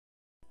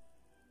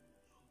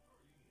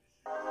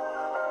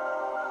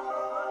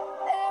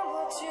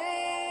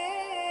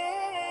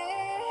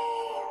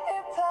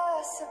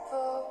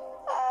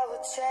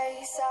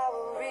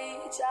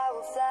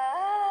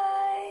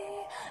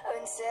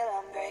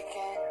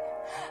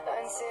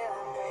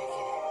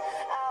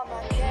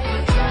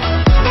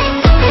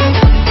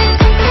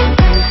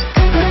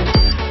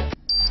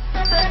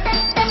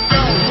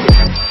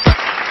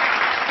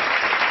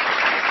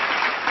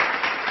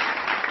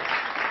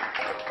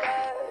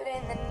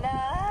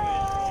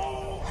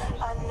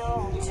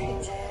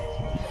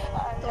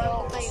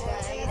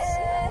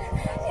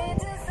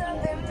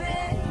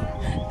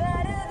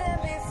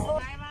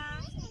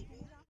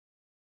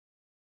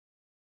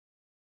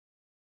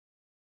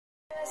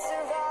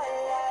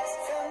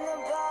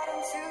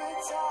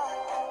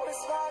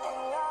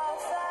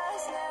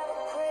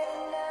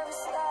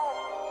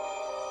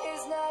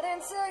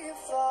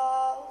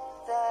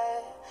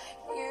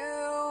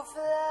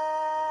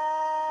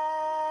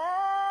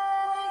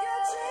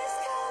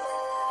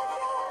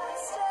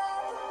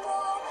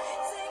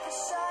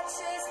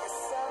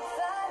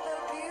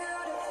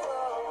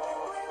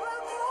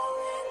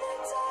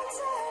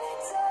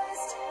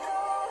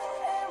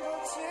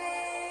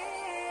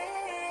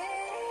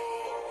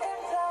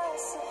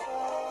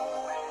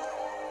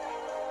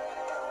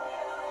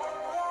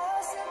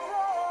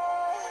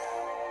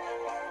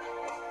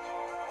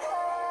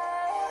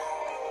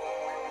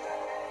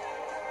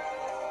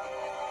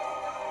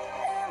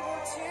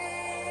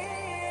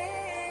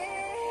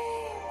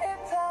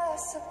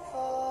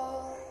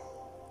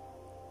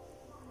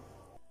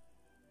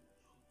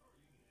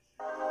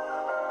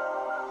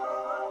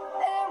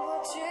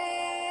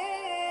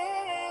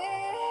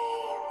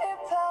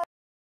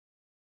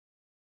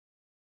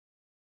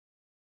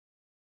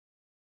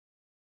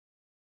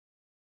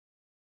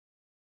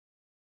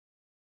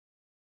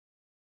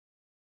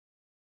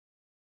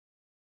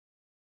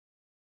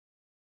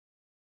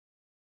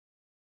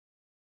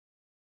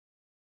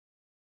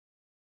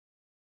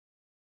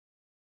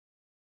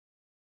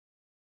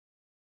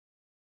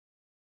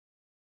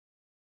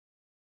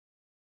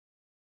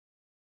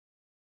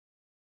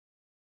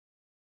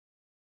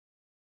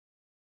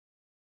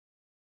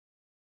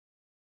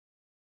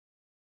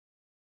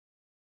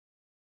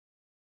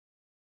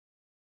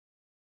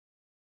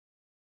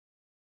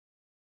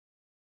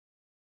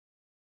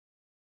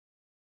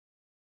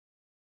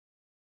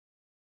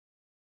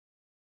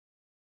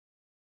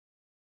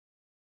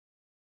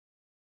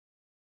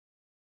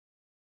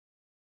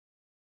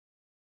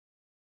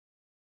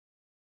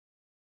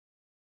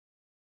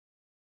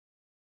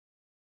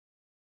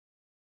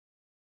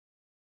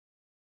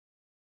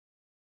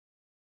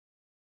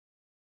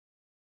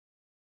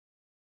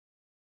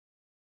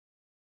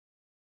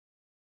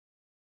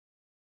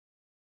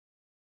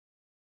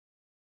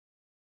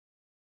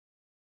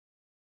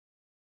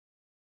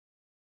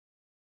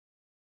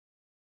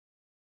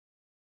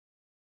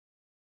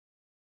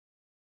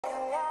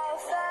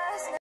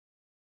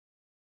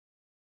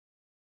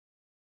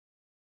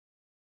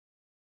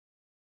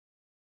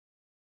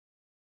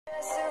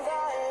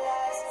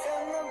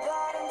From the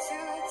bottom to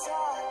the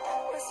top,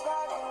 we're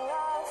sparking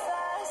out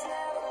fast,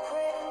 never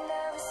quit and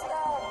never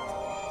stop.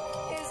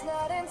 It's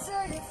not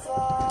until you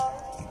fall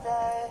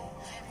that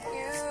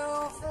you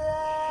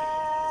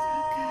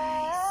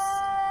fly.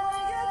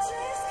 When your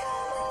dreams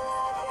come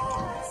alive,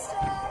 you're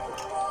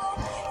unstoppable.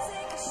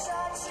 Take a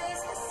shot,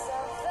 chase the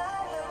sun,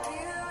 find the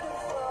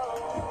beautiful.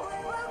 We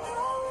will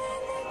grow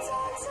in the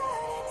dark,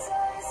 turning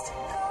dust to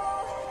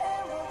gold,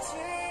 and we'll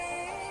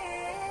dream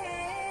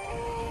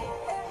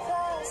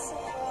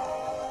impossible.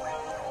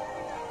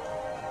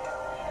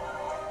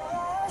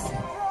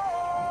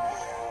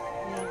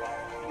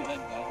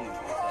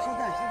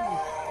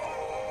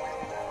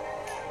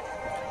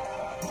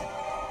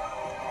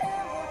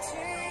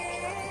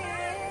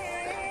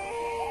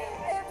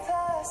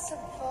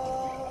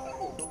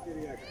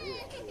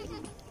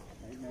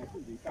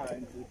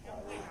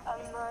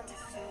 I'm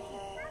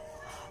undefeated.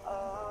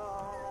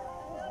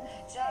 Oh,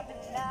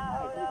 jumping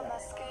out of my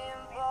skin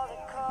for the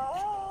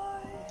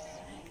cold.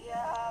 Yeah,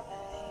 I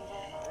believe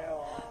it.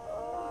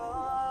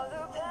 Oh,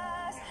 the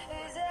past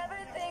is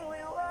everything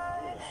we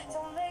want.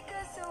 Don't make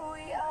us who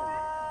we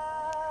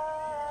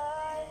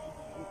are.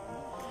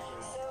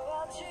 So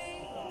I'll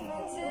dream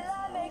until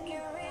I make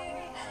it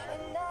real,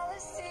 and all I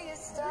see is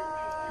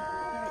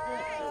stars.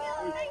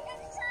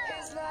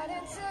 It's not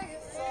until you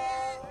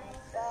fall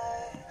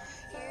that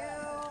you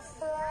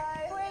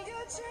fly. When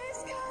your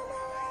dreams come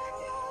alive,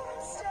 you're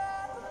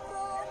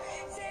unstoppable.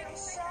 Take a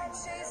shot,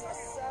 chase the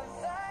sun,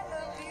 find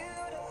the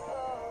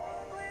beautiful.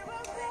 We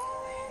will go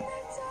in the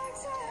dark,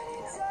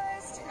 turning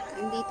dust to gold.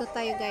 Nandito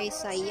tayo guys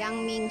sa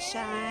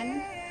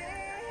YANGMINGSHAN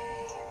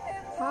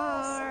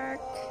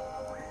Park.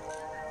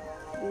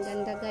 Ang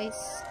ganda guys,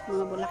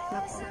 mga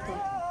bulaklak ito.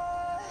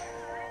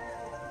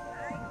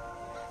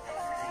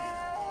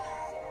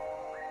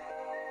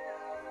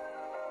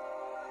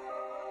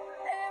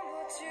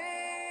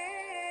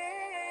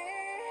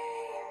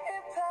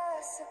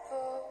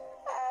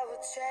 I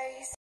will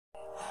chase.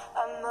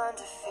 I'm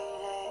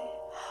undefeated.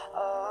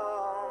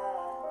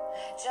 Oh,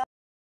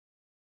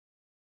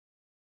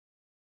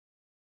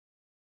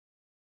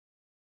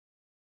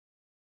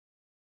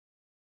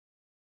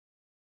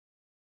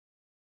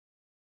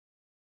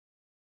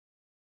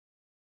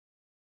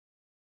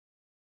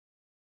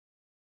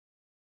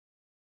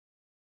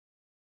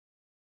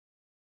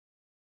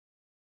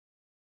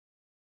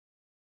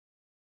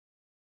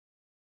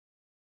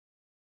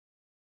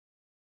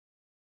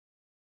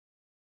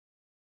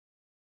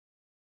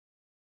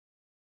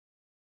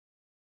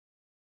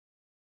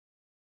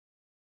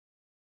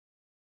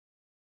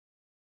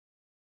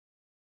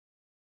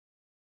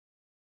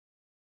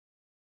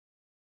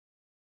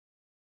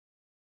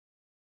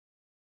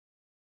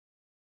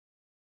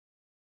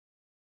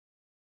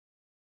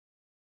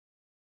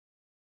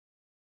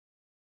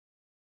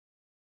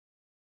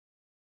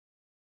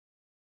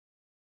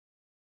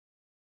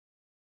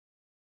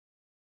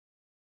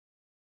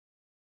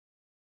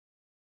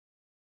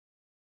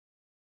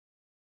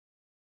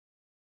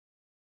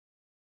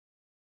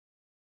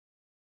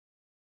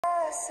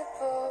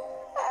 impossible.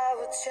 I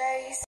will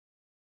chase.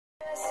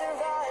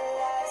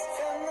 Survive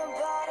from the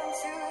bottom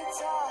to the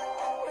top.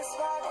 We're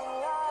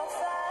sparking out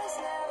fast,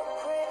 never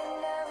quit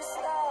and never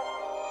stop.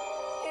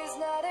 It's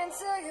not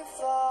until you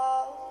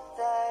fall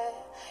that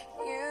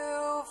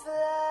you fly.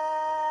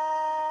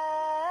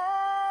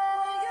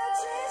 When your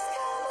dreams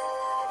come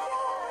alive,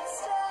 you're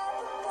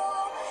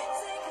unstoppable.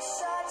 Take a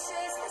shot,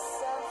 chase the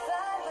sun,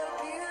 find the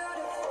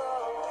beautiful.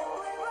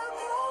 We will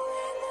grow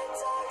in the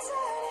dark,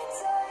 turning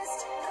dust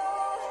to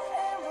gold,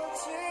 and we'll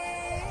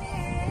dream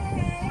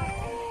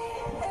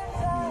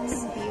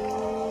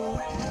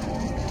impossible.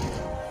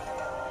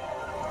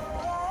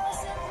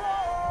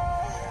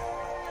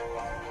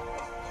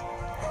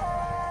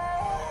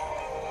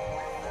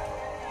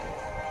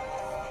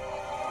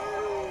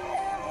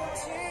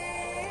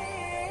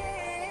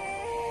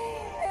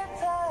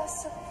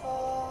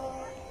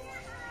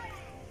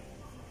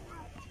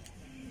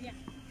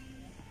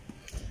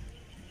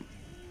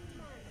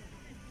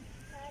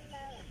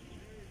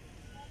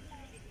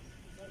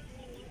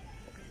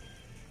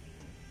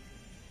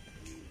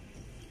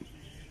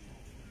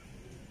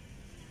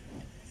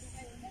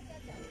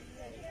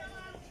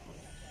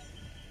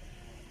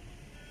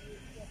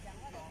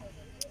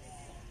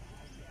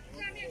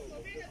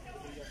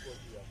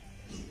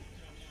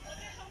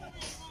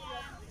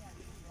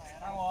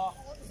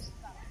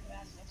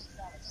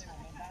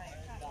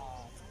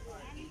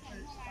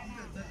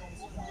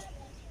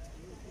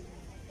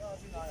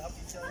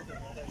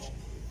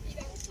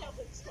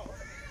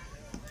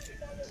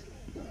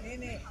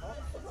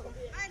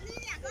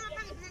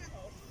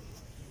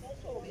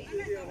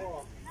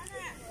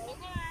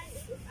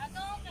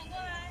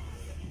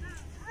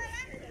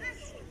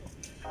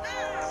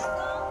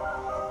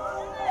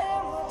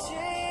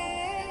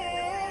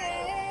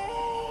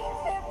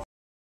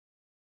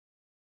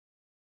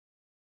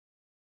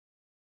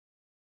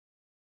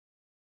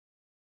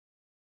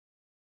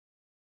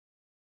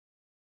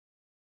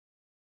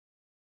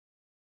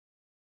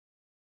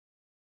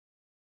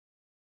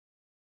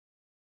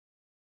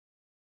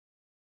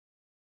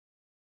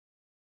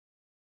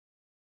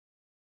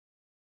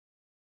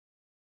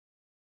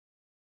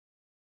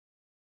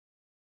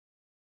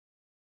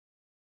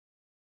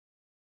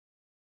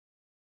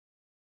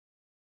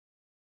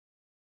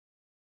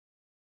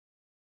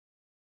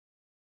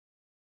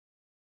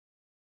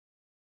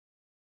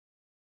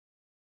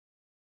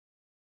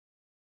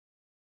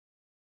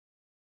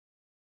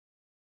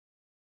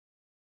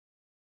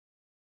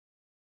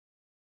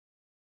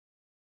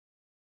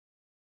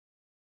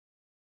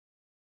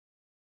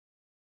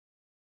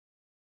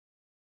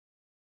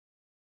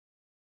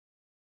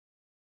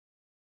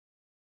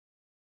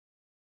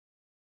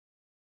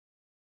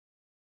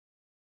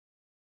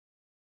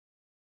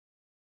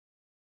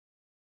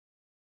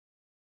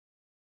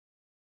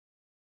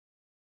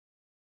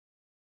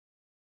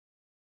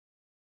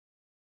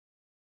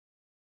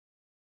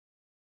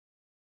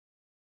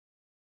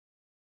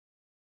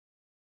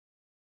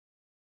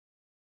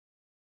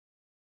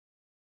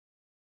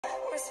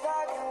 we're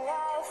sparking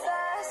wild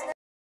fast.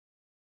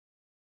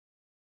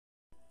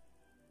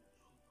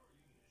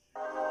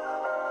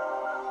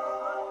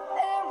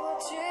 And we'll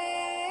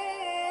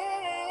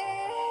dream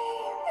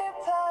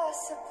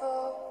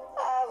impossible.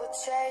 I will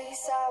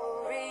chase, I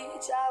will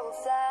reach, I will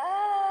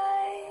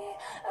fly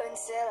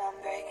until I'm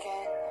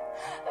breaking,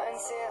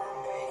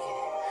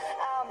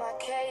 out my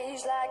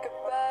cage like a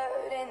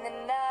bird in the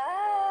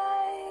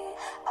night.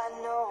 I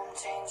know I'm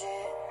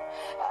changing,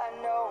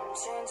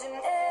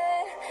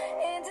 it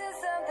into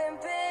something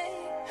big,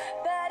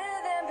 better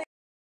than before.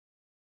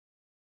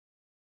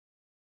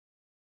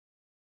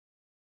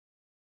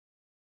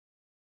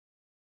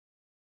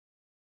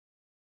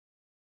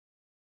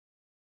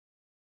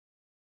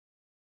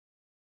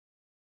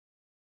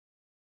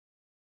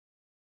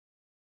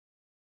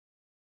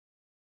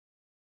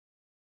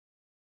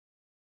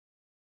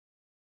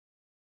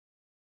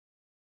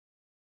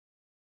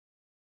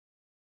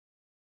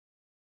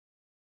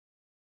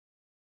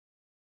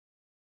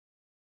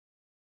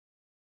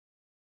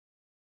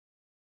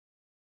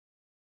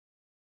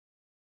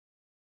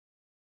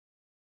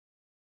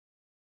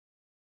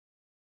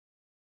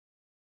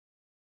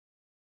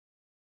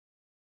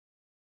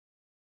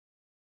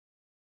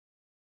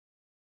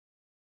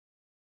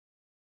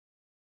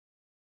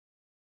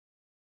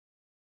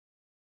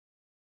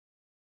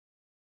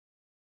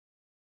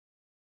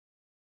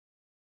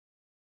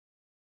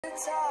 The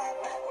top,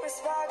 we're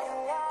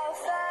sparking wild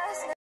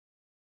fast.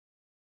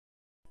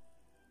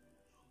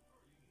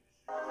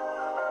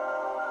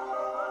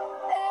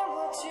 And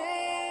we'll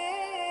dream.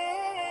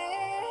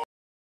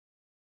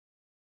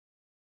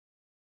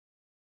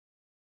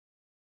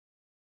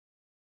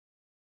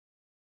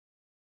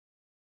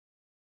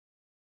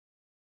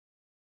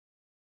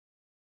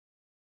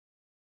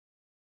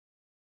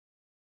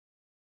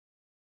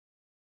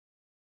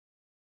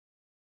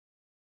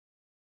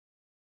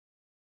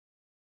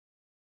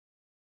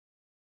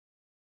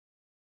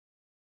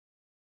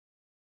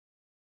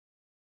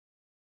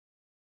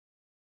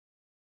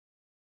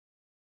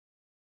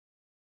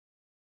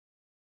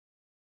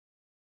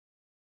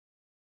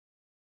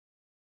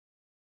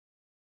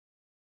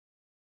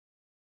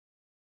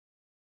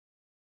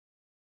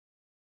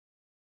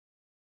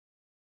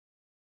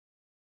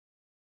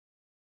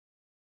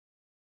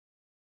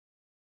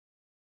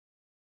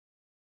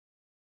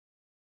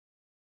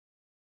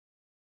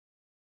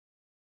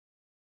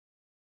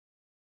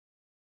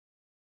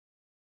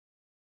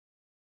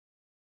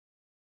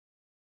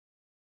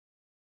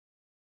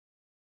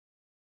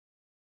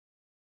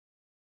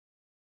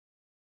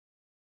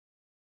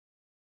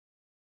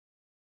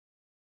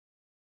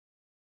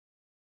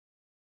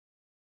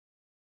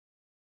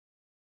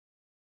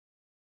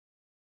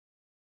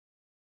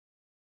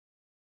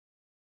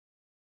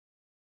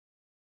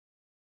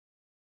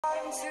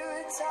 Bottom to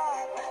the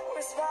top,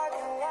 we're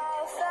sparking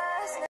wild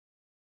fast.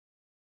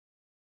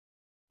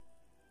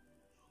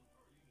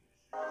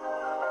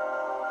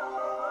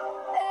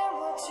 And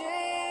we'll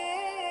dream.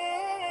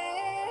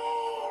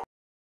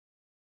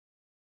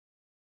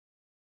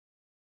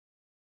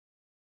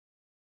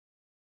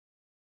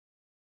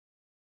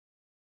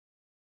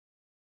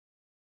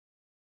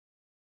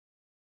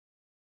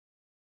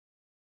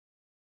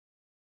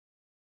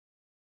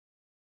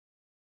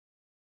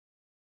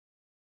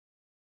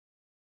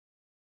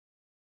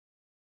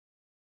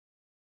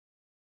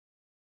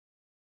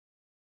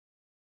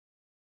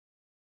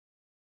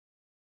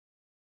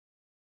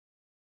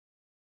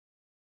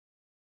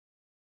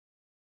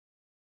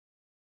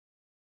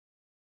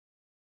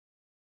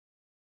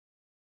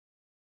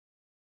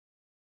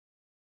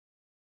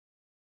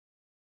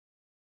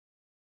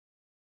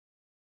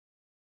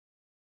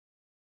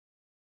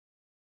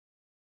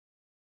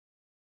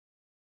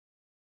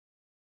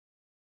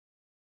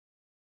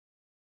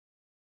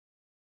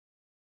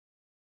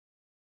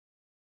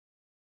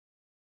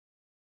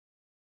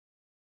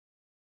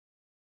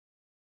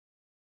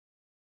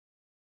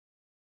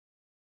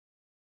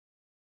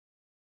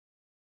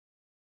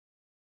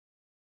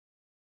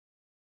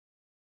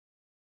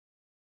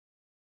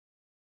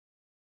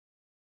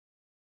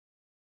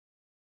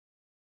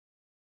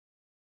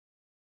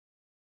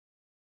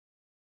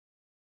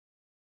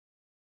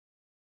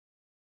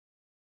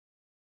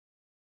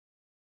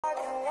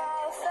 Sparking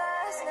wild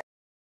fast.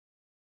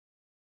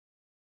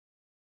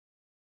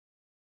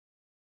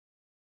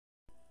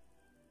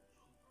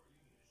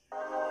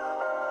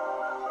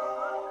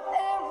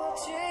 And we'll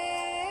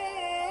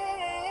dream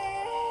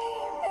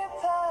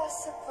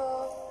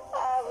impossible.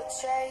 I will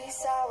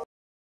chase, I will